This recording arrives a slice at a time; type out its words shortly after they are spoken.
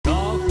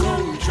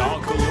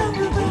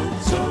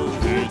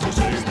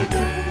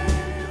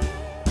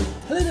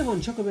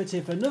everyone, Chocolo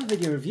here for another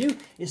video review.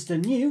 It's the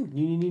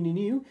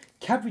new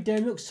Cadbury Dairy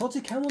Milk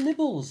Salted Caramel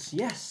Nibbles.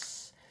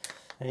 Yes,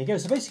 there you go.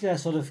 So basically, they're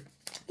sort of,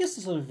 I guess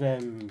they're sort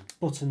of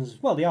buttons.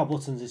 Well, they are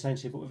buttons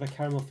essentially, but with a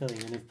caramel filling,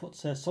 and they've put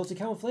salted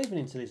caramel flavouring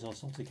into these, or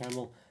salted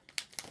caramel.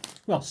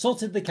 Well,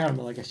 salted the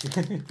caramel, I guess,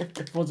 for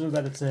want of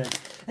a better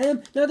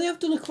term. Now, they have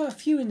done quite a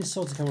few in this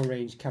salted caramel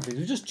range, Cadbury.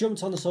 They've just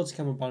jumped on the salted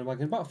caramel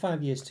bandwagon, about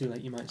 5 years too late,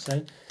 you might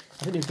say.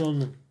 I think they've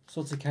done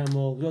salted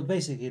caramel, well,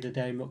 basically the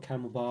Dairy Milk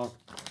Caramel Bar.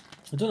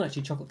 They've done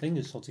actually chocolate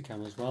fingers salted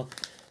caramel as well.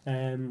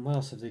 What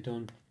else have they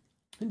done?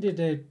 I think they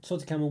did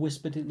salted caramel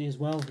whisper, didn't they, as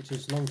well, which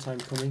is a long time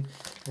coming.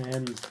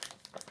 And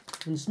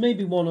there's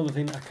maybe one other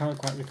thing that I can't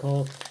quite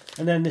recall.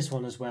 And then this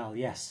one as well,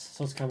 yes,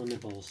 salted caramel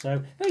nibbles.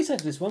 So, very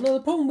excited for this one. Now, the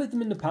problem with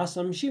them in the past,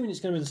 I'm assuming it's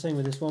going to be the same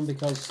with this one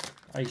because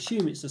I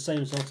assume it's the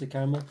same salted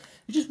caramel.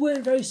 They just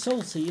weren't very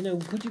salty, you know.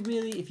 Could you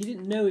really, if you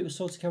didn't know it was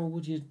salted caramel,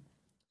 would you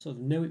sort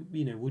of know it,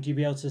 you know, would you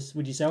be able to,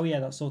 would you say, oh yeah,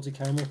 that's salted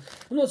caramel?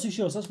 I'm not too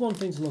sure, so that's one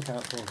thing to look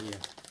out for here.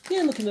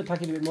 Yeah, looking at the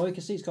packaging a bit more, you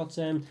can see it's got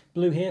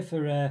blue here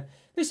for,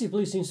 basically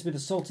blue seems to be the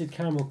salted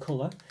caramel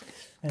colour.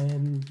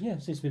 Yeah,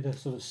 it seems to be the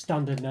sort of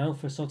standard now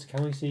for salted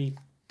caramel. You see,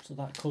 so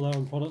that colour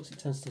on products, it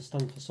tends to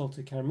stand for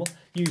salted caramel,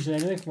 usually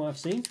anyway, from what I've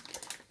seen.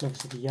 And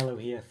obviously the yellow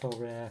here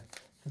for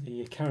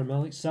the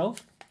caramel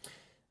itself,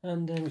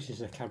 and which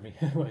is a Cadbury.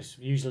 Well, it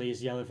usually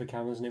is yellow for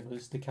caramel, isn't it? But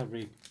it's the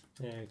Cadbury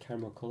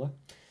caramel colour.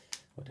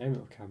 Or Dairy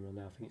Milk Caramel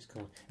now, I think it's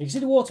called. And you can see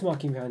the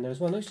watermarking behind there as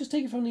well. Now, it's just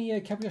taken from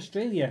the Cadbury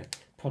Australia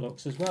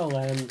products as well.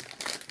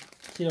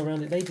 You know,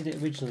 around it, they did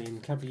it originally,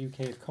 and Cadbury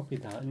UK have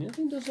copied that, and I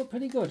think it does look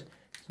pretty good.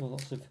 So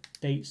lots of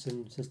dates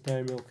and it says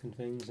Dairy Milk and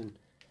things, and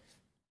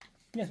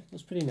yeah,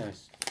 that's pretty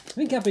nice. I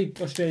think Cadbury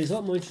Australia is a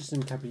lot more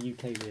interesting than Cadbury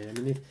UK really. I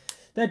mean,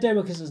 their Dairy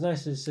Milk is as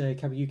nice as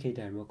Cadbury UK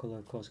Dairy Milk, although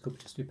of course it could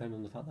just depend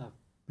on the fact that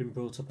I've been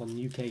brought up on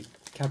UK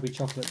Cadbury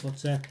chocolate,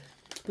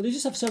 but they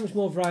just have so much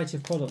more variety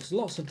of products,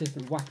 lots of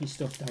different wacky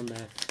stuff down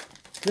there.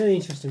 Really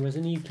interesting, whereas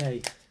in the UK,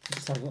 they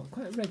just have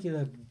quite a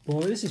regular,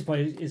 boring. This is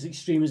probably as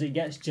extreme as it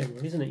gets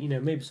generally, isn't it? You know,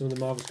 maybe some of the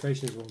Marvelous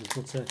Creations ones,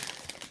 but,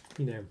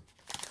 you know,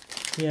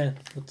 yeah,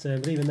 but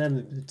even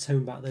then, they've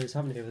toned back those,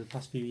 haven't they, over the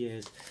past few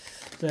years.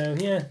 So,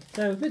 yeah,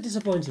 so a bit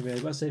disappointing, really,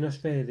 but I say in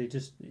Australia, they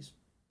just, it's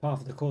part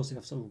of the course, they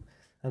have some,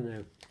 I don't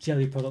know,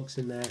 jelly products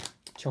in there,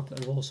 chocolate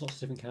of all sorts of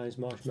different kinds,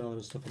 marshmallow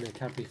and stuff in there,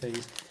 Cadbury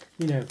things.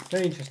 You know,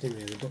 very interesting,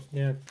 really, but,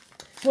 yeah.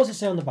 What does it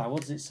say on the back?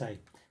 What does it say?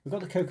 We've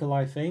got the Cocoa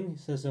Life thing. It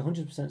says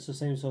 100%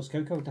 sustainable sourced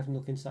cocoa. Definitely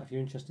look into that if you're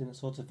interested in that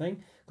sort of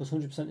thing, because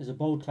 100% is a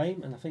bold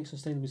claim, and I think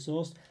sustainably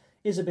sourced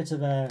is a bit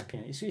of a,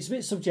 yeah, it's a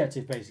bit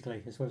subjective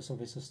basically, as whether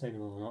something's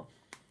sustainable or not.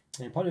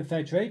 And partnering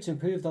fair trade to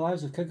improve the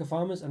lives of cocoa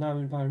farmers and our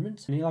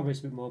environment. And he elaborates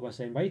a bit more by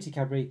saying, by eating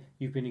Cadbury,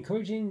 you've been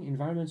encouraging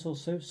environmental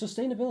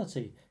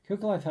sustainability.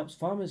 Cocoa Life helps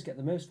farmers get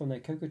the most from their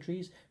cocoa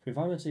trees for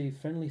environmentally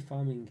friendly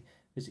farming.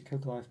 Visit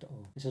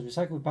cocolife.org. It says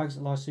recyclable bags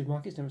at large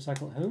supermarkets, don't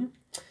recycle at home.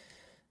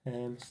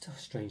 Still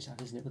strange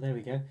that, isn't it? But there we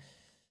go.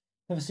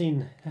 Never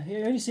seen.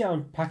 You only see it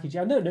on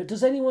packaging. I don't know.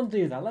 Does anyone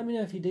do that? Let me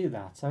know if you do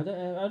that. I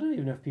don't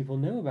even know if people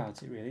know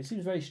about it really. It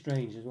seems very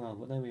strange as well.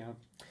 But there we are.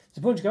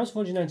 So 400 grams,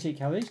 498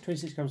 calories,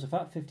 26 grams of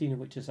fat, 15 of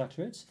which are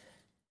saturates.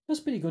 That's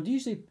pretty good.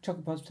 Usually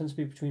chocolate bars tends to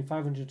be between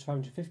 500 to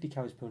 550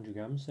 calories per 100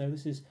 grams. So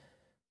this is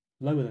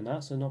lower than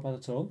that, so not bad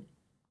at all.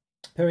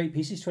 Per 8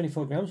 pieces,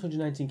 24 grams,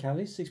 119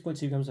 calories,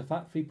 6.2 grams of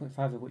fat,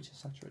 3.5 of which are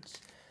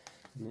saturates.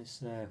 And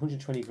it's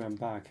 120 gram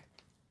bag.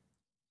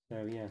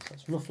 So yeah, so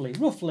that's roughly,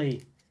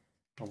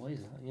 oh what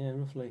is that? Yeah,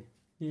 roughly,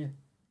 yeah.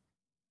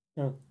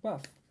 No,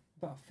 about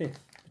a fifth,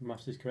 if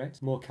maths is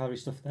correct. More calorie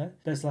stuff there.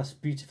 There's less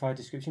beautified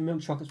description. Milk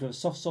chocolates with a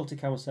soft salted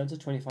caramel centre,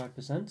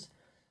 25%.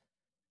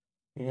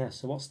 Yeah,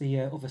 so what's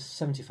the other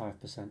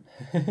 75%?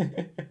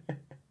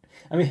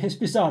 I mean, it's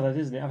bizarre that,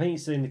 isn't it? I think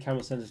it's in the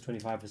caramel centre is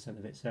 25%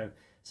 of it, so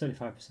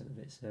 75% of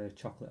it's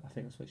chocolate. I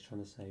think that's what it's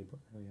trying to say, but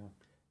there we are.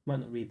 Might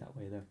not read that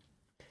way though.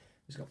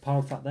 It's got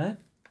palm fat there.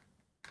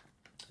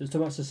 So it's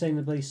talking about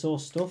sustainably sourced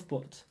stuff,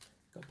 but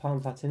it's got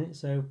palm fat in it,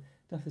 so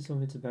definitely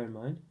something to bear in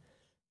mind.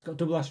 It's got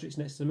double asterisks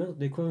next to the milk,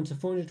 the equivalent of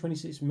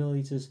 426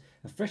 millilitres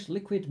of fresh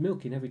liquid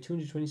milk in every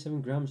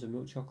 227 grams of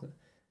milk chocolate.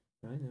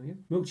 Right, there we go.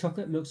 Milk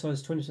chocolate, milk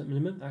size 20%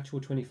 minimum,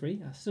 actual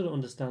 23. I still don't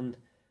understand.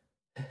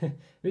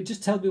 It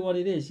just tells me what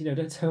it is, you know,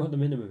 don't tell me what the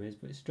minimum is,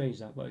 but it's strange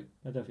that, but I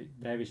don't know if it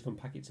varies from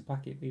packet to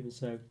packet, but even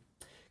so.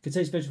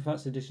 Contains vegetable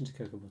fats in addition to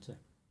cocoa butter.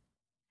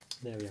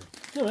 There we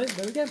are. Alright,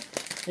 there we go.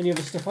 Any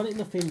other stuff on it?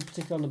 Nothing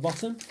particular on the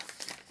bottom.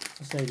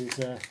 I say there's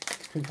a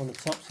print on the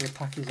top, so the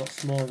pack is a lot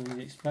smaller than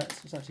you'd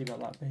expect. It's actually about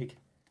that big.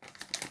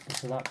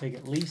 So that big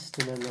at least,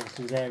 and then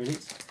obviously there in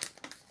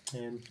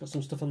it. Got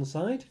some stuff on the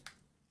side.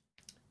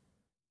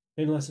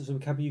 Only license from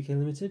Cadbury UK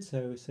Limited,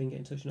 so saying get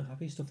in touch, not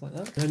happy, stuff like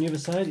that. And on the other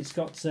side, it's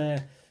got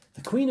the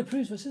Queen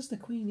approves. Well, it says the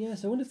Queen,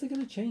 yes. I wonder if they're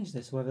going to change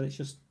this, or whether it's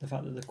just the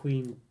fact that the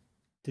Queen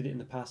did it in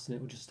the past and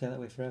it will just stay that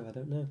way forever. I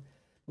don't know.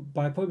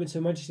 By appointment to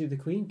Her Majesty of the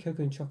Queen,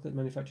 Cocoa and Chocolate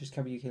Manufacturers,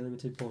 Cadbury UK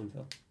Limited,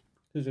 Bourneville.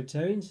 Those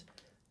vegetarians.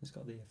 It's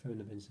got the phone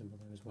number symbol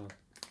there as well.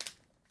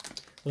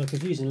 Although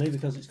confusingly,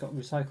 because it's got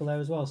recycle there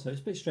as well, so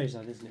it's a bit strange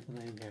that, isn't it? But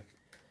there you go.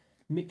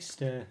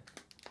 Mixed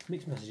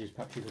messages,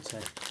 perhaps you could say.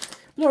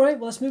 But alright,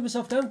 well, let's move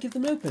myself down, give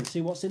them an open,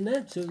 see what's in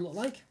there, see what they look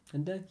like,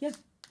 and yeah,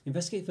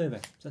 investigate further.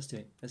 So let's do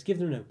it. Let's give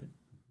them an open.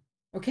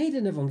 Okay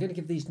then everyone, I'm going to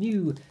give these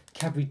new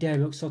Cadbury Dairy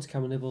Milk Salted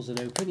Caramel Nibbles an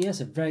open.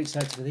 Yes, I'm very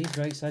excited for these,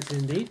 very excited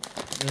indeed.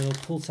 A little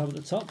pull tab at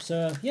the top,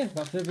 so yeah,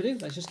 without further ado,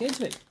 let's just get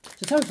into it.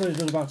 So time for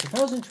done about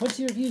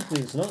 1,020 reviews,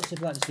 believe it or not. So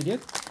if you like this video,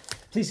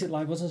 please hit the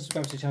like button,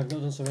 subscribe to the channel if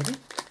you've not done so already.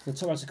 In the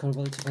top right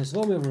corner, to place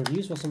all my other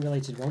reviews, or some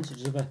related ones,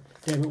 such as other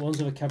Dairy Milk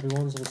ones, other Cadbury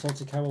ones, other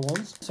Salted Caramel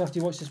ones. So after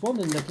you watch this one,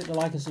 then click the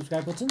like and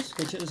subscribe buttons,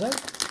 go check us out.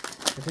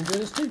 If you enjoy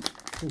this too.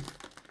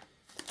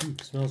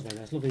 Smells very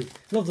nice,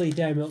 lovely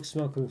Dairy Milk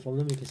smell coming from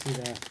them. You can see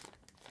there.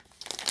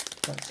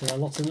 That's a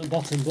lot at the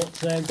bottom, but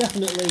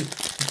definitely,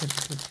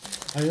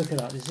 I mean, look at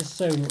that, there's just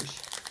so much,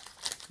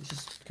 it's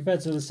just, compared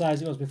to the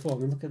size it was before, I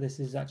mean, look at this,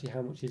 is actually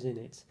how much is in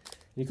it.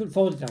 And you couldn't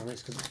fold it down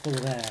this because it's full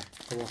of air,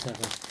 or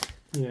whatever.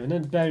 You know, and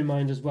then bear in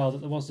mind as well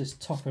that there was this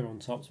topper on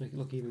top to make it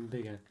look even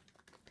bigger.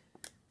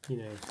 You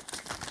know,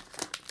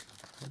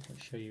 I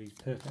can't show you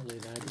perfectly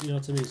there, but you know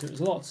what I mean, so it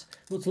was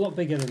looked a lot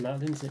bigger than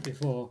that, didn't it,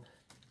 before?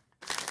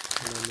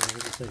 And then, as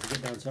I say, if you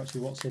get down to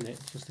actually what's in it,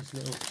 it's just this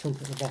little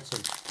chunk at the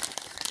bottom.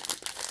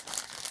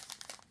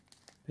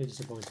 Pretty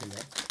disappointing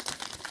that.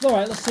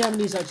 Alright, let's see how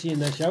many's actually in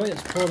there, shall we?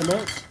 Let's pour them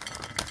out.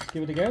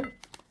 Give it a go. Yeah,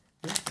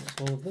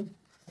 that's all of them.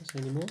 Let's see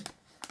any more.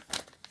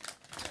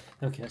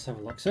 Okay, let's have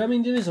a look. So, I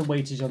mean, there is a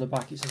weightage on the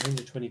back. It says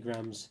 120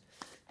 grams.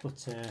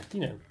 But,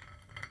 you know,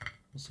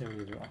 we'll see how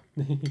many there are.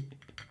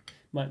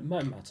 might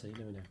matter, you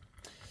never know.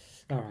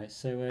 Alright,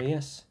 so,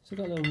 yes. So, we've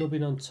got a little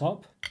nubbin on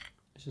top.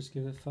 Let's just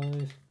give it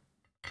 5.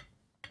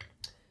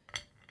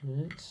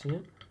 Alright, so,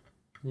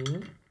 yeah.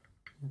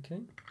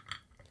 Okay.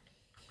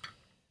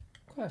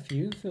 Quite a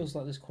few. Feels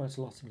like there's quite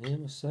a lot in here, I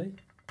must say.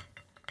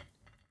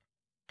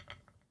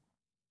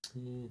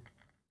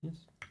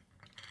 Yes.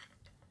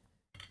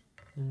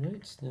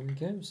 Alright, there we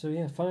go. So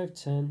yeah, 5,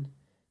 10,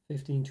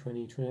 15,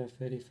 20, 25,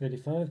 30,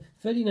 35,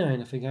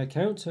 39 I think I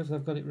count. Hopefully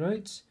I've got it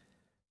right.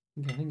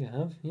 I think I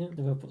have. Yeah,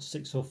 never put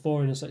 6 or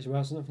 4 in a section where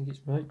I don't think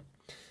it's right.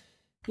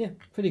 Yeah,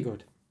 pretty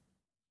good.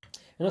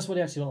 And that's what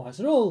they actually look like.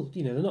 So they're all,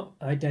 you know, they're not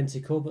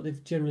identical, but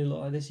they've generally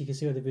looked like this. You can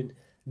see where they've been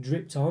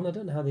dripped on. I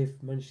don't know how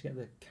they've managed to get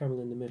the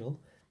caramel in the middle.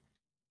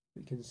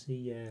 We can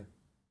see,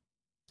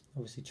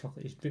 obviously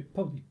chocolate is dripped.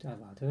 Probably, I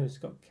don't know. It's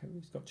got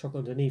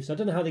chocolate underneath. So I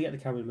don't know how they get the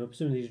caramel in the middle.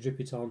 Presumably they drip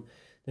it on,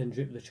 then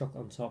drip the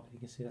chocolate on top. You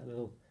can see that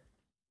little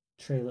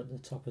trail at the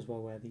top as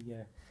well, where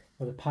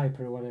the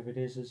piper or whatever it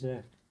is has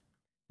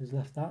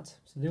left that.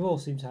 So they all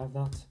seem to have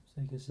that.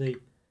 So you can see,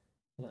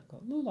 well,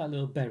 that look like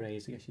little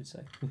berets, I guess you'd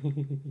say.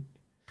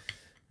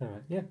 All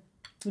right, yeah,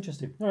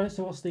 interesting. All right,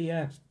 so what's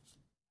the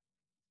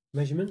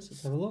measurements?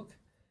 Let's have a look.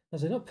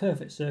 As they're not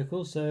perfect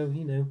circles, so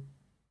you know,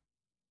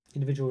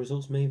 individual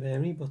results may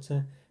vary, but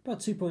about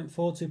 2.4,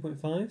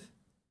 2.5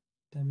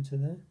 diameter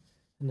there,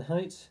 and the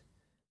height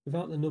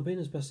without the nubbin,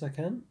 as best I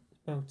can,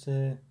 about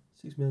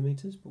 6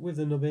 millimeters, but with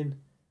the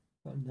nubbin,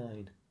 about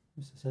 9.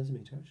 That's a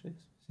centimeter actually.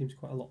 Seems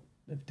quite a lot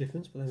of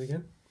difference, but there we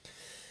go.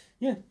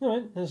 Yeah, all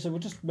right. And so we'll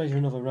just measure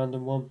another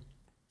random one.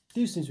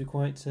 These seems to be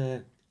quite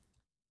standard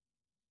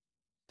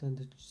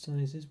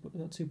sizes, but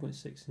about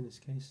 2.6 in this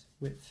case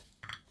width.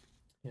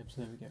 Yep,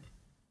 so there we go.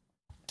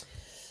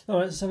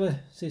 Alright, let's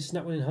have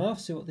snap one in half,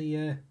 see what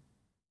the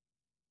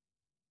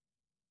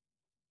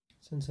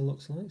centre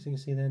looks like. So you can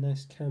see there,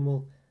 nice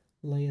caramel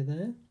layer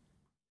there.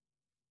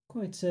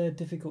 Quite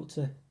difficult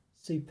to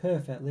see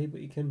perfectly,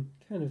 but you can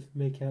kind of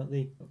make out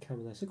the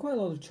caramel layer. So quite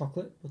a lot of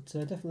chocolate, but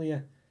definitely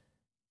a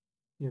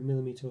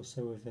millimetre or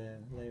so of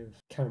layer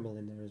of caramel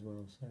in there as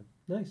well. So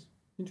nice,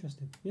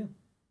 interesting, yeah.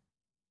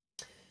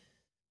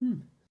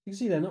 You can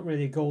see they're not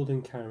really a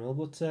golden caramel,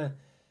 but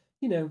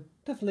you know,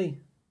 definitely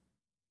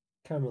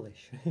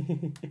caramelish.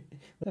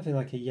 Definitely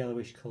like a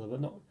yellowish colour, but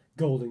not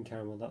golden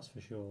caramel, that's for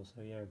sure.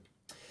 So yeah.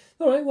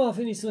 Alright, well I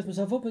think I need to lift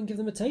myself up and give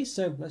them a taste,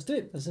 so let's do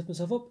it. Let's lift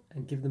myself up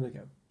and give them a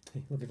go.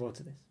 Looking forward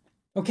to this.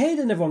 Okay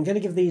then everyone, I'm going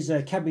to give these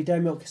Cadbury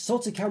Dairy Milk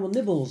Salted Caramel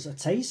Nibbles a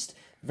taste.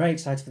 Very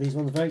excited for these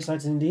ones, very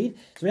excited indeed.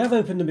 So we have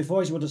opened them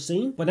before, as you would have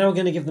seen, but now we're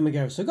going to give them a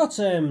go. So I've got,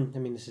 I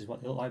mean, this is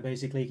what they look like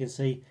basically. You can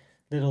see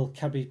little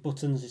Cadbury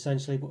buttons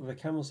essentially, but with a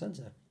caramel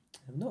centre.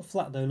 Not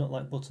flat though, not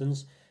like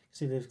buttons. You can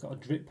see they've got a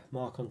drip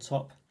mark on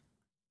top.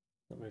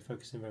 Not really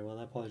focusing very well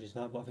there, apologies for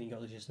that, but I think you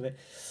got the gist of it.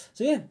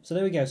 So yeah, so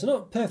there we go. So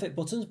not perfect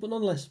buttons, but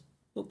nonetheless,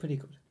 look pretty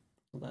good.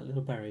 Look like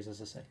little berries,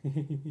 as I say.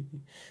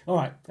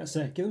 Alright, let's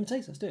give them a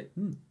taste, let's do it.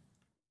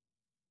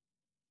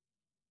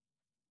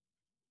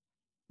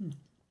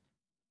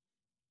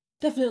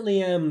 Definitely,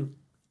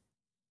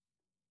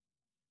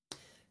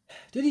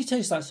 did he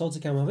taste like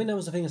salted caramel? I think that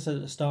was the thing I said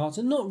at the start,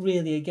 and not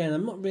really, again,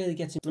 I'm not really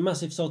getting a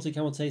massive salted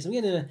caramel taste. I'm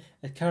getting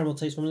a caramel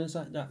taste from it. It's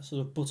like that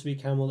sort of buttery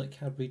caramel that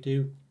Cadbury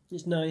do.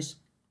 It's nice.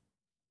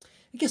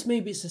 I guess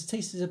maybe it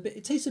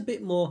tastes a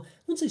bit more, I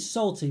wouldn't say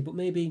salty, but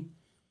maybe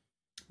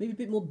a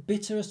bit more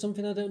bitter or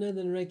something, I don't know,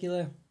 than a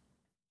regular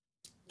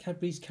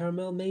Cadbury's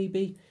caramel,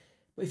 maybe.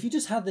 But if you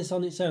just had this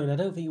on its own, I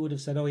don't think you would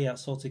have said, oh yeah,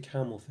 it's salted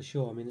caramel for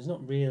sure. I mean, there's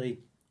not really,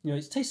 you know,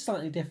 it tastes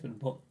slightly different,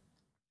 but,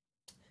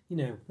 you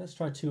know, let's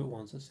try 2 at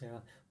once. Let's see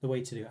the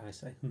way to do it, I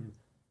say.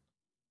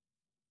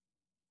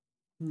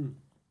 And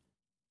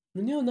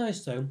they're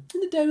nice though.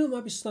 And the dairy milk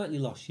might be slightly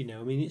lost, you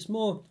know. I mean, it's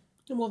more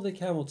of the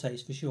caramel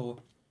taste for sure.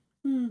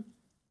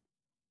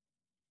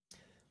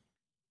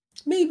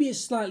 Maybe it's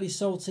slightly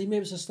salty.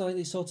 Maybe it's a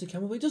slightly salty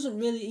caramel, but it doesn't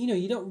really, you know,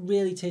 you're not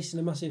really tasting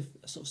a massive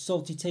sort of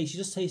salty taste.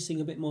 You're just tasting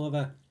a bit more of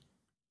a,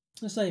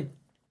 let's say, a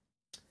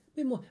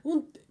bit more.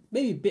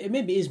 Maybe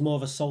it is more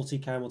of a salty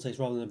caramel taste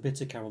rather than a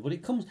bitter caramel. But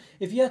it comes,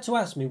 if you had to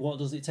ask me what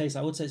does it taste,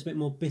 I would say it's a bit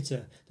more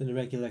bitter than a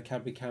regular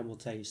Cadbury caramel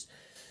taste.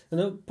 And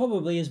it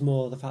probably is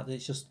more the fact that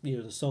it's just, you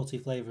know, the salty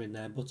flavour in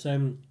there. But I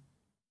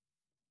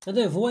don't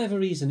know, for whatever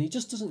reason, it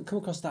just doesn't come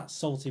across that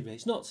salty bit.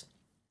 It's not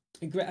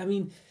a great, I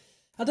mean,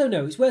 I don't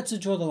know, it's where to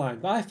draw the line,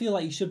 but I feel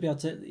like you should be able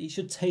to, it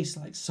should taste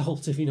like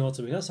salt, if you know what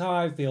I mean. That's how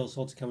I feel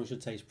salted caramel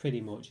should taste,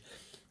 pretty much.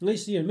 At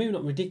least, you know, maybe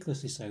not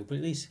ridiculously so, but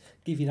at least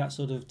give you that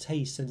sort of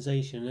taste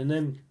sensation. And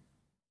then,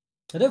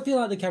 I don't feel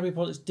like the Cadbury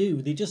products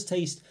do. They just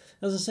taste,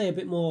 as I say, a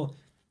bit more,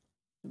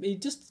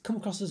 it just come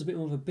across as a bit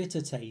more of a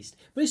bitter taste.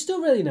 But it's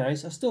still really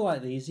nice. I still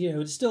like these, you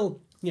know, it's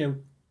still, you know,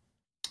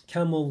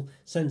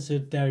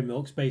 camel-censored dairy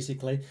milks,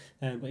 basically,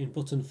 but in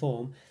button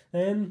form.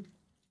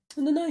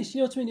 And they're nice,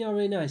 you know what I mean? They are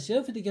really nice. You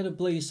don't think they're going to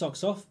blow your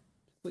socks off,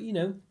 but you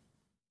know,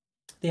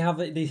 they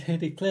have it.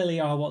 They clearly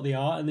are what they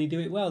are, and they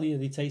do it well. You know,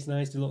 they taste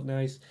nice, they look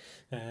nice.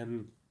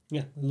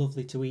 Yeah,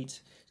 lovely to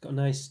eat. It's got a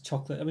nice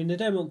chocolate. I mean, the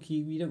dairy milk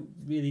you don't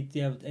really be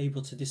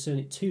able to discern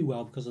it too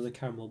well because of the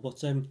caramel,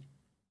 but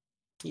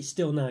it's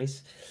still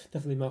nice.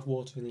 Definitely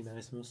mouth-wateringly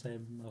nice. I must say,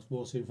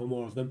 mouth-watering for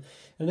more of them.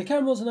 And the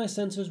caramel's a nice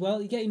centre as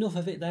well. You get enough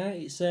of it there.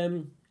 It's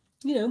you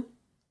know,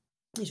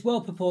 it's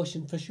well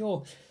proportioned for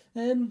sure.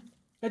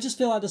 I just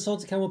feel like the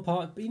salted caramel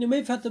part, you know,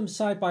 maybe I've had them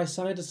side by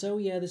side and say, oh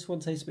yeah, this one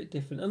tastes a bit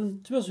different.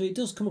 And to be honest with you, it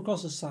does come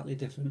across as slightly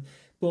different,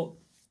 but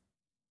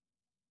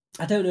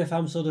I don't know if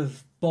I'm sort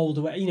of bowled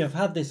away. You know, if I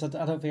had this, I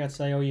don't think I'd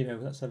say, oh, you know,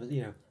 let's have it,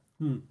 you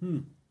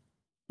know,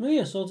 oh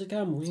yeah, salted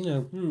caramel, you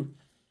know,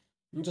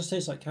 it just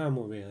tastes like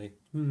caramel, really.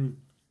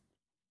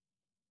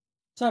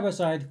 Side by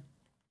side,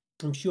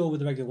 I'm sure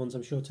with the regular ones,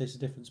 I'm sure it tastes a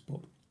difference,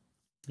 but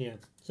yeah.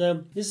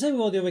 So it's the same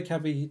with all the other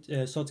Cadbury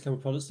salted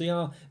caramel products. They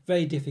are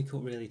very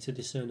difficult, really, to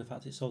discern the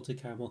fact it's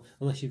salted caramel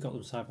unless you've got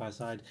them side by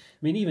side. I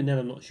mean, even then,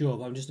 I'm not sure,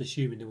 but I'm just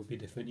assuming they would be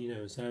different, you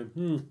know. So,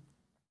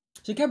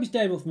 So Cadbury's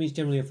dairy milk for me is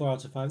generally a 4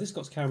 out of 5. This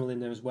got caramel in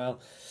there as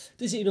well.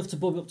 Is it enough to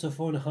bump up to a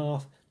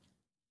 4.5?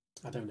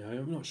 I don't know.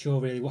 I'm not sure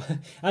really. What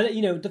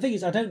you know, the thing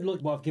is, I don't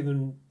look what I've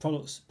given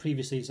products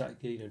previously, it's like,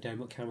 you know, dairy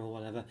milk, caramel, or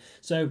whatever.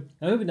 So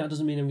I'm hoping that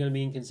doesn't mean I'm going to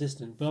be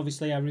inconsistent. But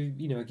obviously, I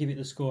give it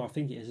the score I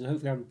think it is, and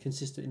hopefully I'm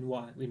consistent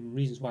in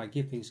reasons why I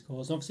give things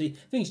scores. And obviously,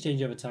 things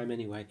change over time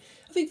anyway.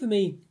 I think for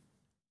me,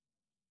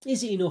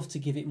 is it enough to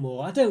give it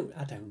more? I don't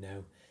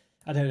know.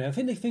 I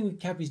think the thing with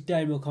Cadbury's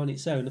dairy milk on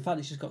its own, the fact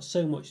it's just got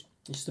so much,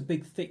 it's just a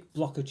big thick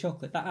block of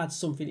chocolate, that adds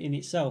something in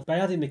itself. By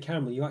adding the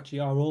caramel, you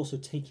actually are also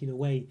taking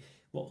away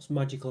what's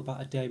magical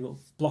about a dairy milk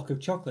block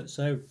of chocolate.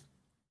 So,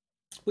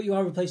 but you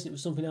are replacing it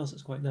with something else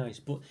that's quite nice.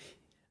 But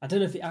I don't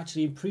know if it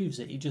actually improves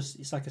it.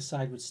 It's like a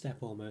sideward step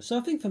almost. So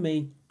I think for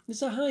me,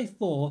 it's a high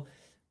 4,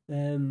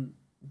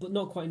 but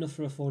not quite enough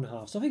for a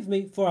 4.5. So I think for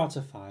me, 4 out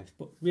of 5,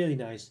 but really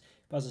nice.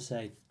 But as I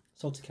say,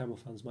 salted caramel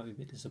fans might be a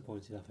bit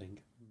disappointed, I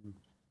think.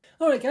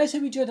 Alright guys,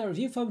 hope you enjoyed that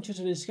review. Follow me on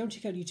Twitter and Instagram.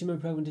 Check out YouTube and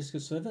Program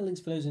Discord server.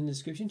 Links for those in the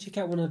description. Check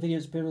out one of the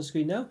videos appearing on the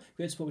screen now.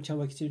 Great to support my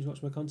channel by continuing to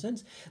watch my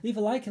content. Leave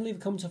a like and leave a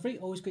comment for free.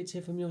 Always great to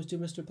hear from you. Always do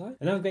best to reply.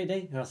 And have a great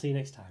day, and I'll see you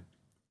next time.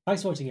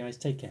 Thanks for watching guys.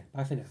 Take care.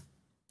 Bye for now.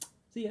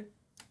 See ya.